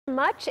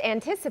Much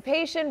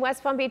anticipation,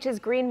 West Palm Beach's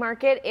Green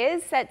Market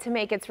is set to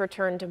make its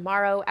return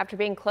tomorrow after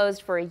being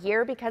closed for a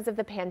year because of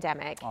the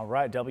pandemic. All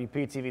right,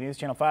 WPTV News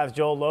Channel 5's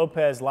Joel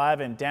Lopez live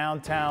in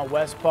downtown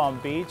West Palm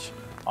Beach.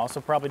 Also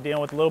probably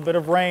dealing with a little bit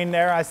of rain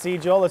there. I see,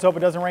 Joel. Let's hope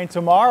it doesn't rain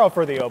tomorrow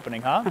for the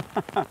opening, huh?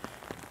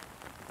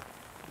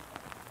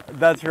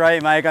 That's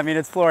right, Mike. I mean,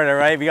 it's Florida,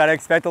 right? We got to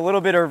expect a little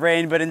bit of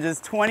rain, but in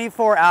just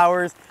 24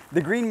 hours,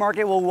 the Green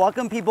Market will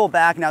welcome people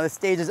back. Now, the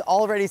stage is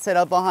already set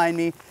up behind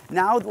me.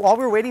 Now, all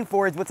we're waiting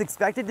for is what's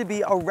expected to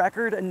be a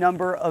record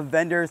number of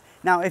vendors.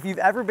 Now, if you've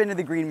ever been to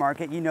the Green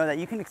Market, you know that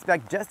you can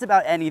expect just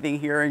about anything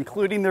here,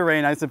 including the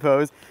rain, I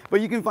suppose.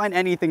 But you can find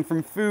anything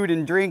from food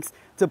and drinks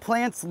to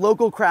plants,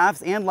 local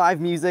crafts, and live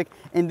music.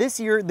 And this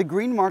year, the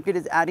Green Market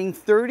is adding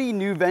 30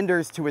 new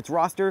vendors to its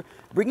roster,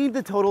 bringing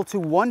the total to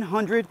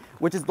 100,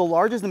 which is the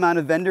largest amount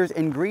of vendors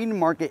in Green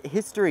Market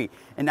history.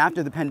 And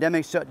after the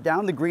pandemic shut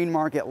down the Green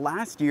Market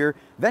last year,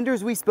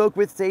 vendors we spoke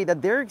with say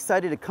that they're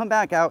excited to come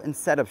back out and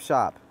set up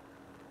shop.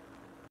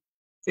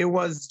 It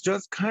was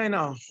just kind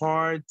of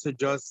hard to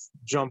just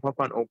jump up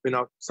and open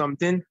up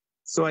something.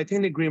 So I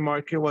think the Green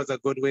Market was a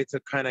good way to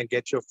kind of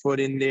get your foot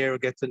in there,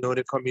 get to know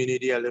the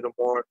community a little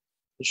more,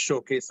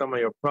 showcase some of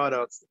your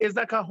products. It's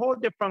like a whole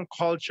different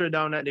culture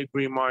down at the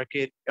Green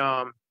Market.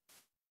 The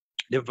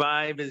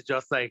vibe is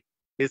just like,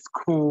 it's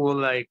cool.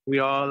 Like we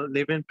all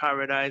live in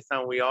paradise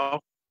and we all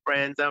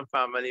friends and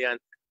family. And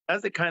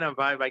that's the kind of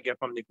vibe I get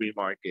from the Green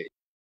Market.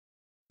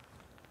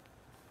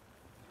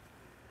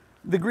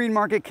 The Green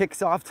Market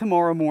kicks off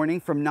tomorrow morning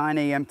from 9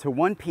 a.m. to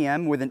 1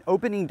 p.m. with an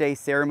opening day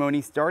ceremony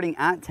starting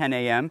at 10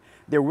 a.m.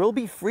 There will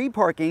be free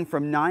parking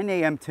from 9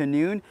 a.m. to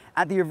noon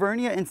at the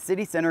Avernia and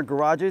City Center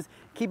garages.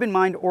 Keep in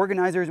mind,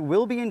 organizers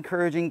will be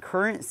encouraging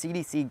current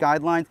CDC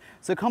guidelines,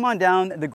 so come on down. The